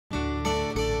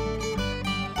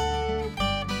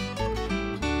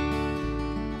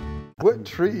what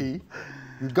tree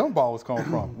gumballs come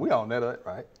from? We all know that,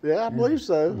 right? Yeah, I believe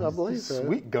so. I believe so.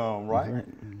 Sweet gum, right?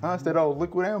 Instead of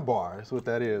Liquidambar, that's what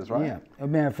that is, right? Yeah. As a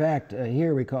matter of fact,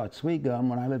 here we call it sweet gum.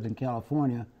 When I lived in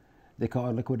California, they call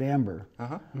it Liquidambar,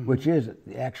 which is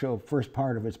the actual first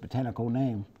part of its botanical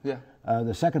name. Yeah.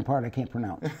 The second part I can't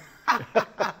pronounce.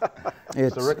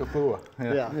 It's Sariclafua.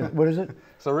 Yeah. What is it?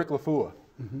 Sariclafua.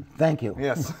 Thank you.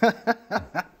 Yes.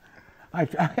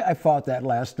 I fought that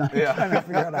last night, trying to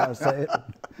figure out how to say it.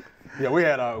 Yeah, we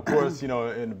had, of course, you know,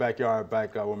 in the backyard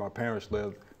back where my parents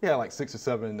lived, we had like 6 or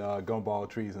 7 gumball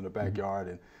trees in the backyard.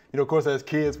 And, you know, of course, as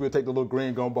kids, we'd take the little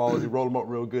green gumballs, you roll them up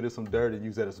real good in some dirt and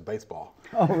use that as a baseball.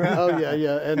 Oh, really? Oh, yeah,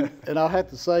 yeah. And I'll have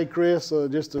to say, Chris,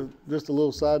 just a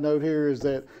little side note here is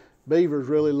that beavers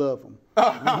really love them.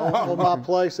 On my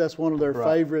place, that's one of their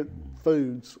favorite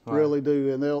foods, really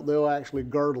do, and they'll actually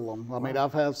girdle them. I mean,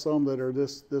 I've had some that are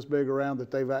this big around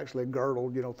that they've actually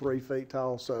girdled, you know, 3 feet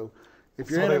tall. So if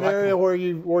you're in an area where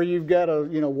you've got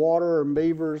water and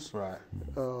beavers,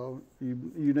 you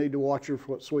need to watch your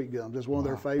sweet gums. It's one of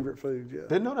their favorite foods. Yeah.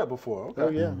 Didn't know that before. Okay. Oh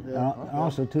yeah. Yeah.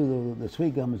 Also, too, the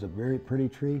sweet gum is a very pretty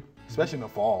tree. Especially in the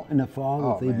fall. In the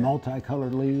fall with the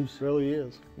multicolored leaves. It really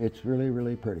is. It's really,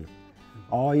 really pretty.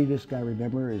 All you just got to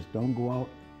remember is don't go out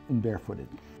and barefooted.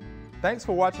 Thanks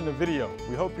for watching the video.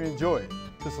 We hope you enjoyed.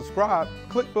 To subscribe,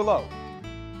 click below.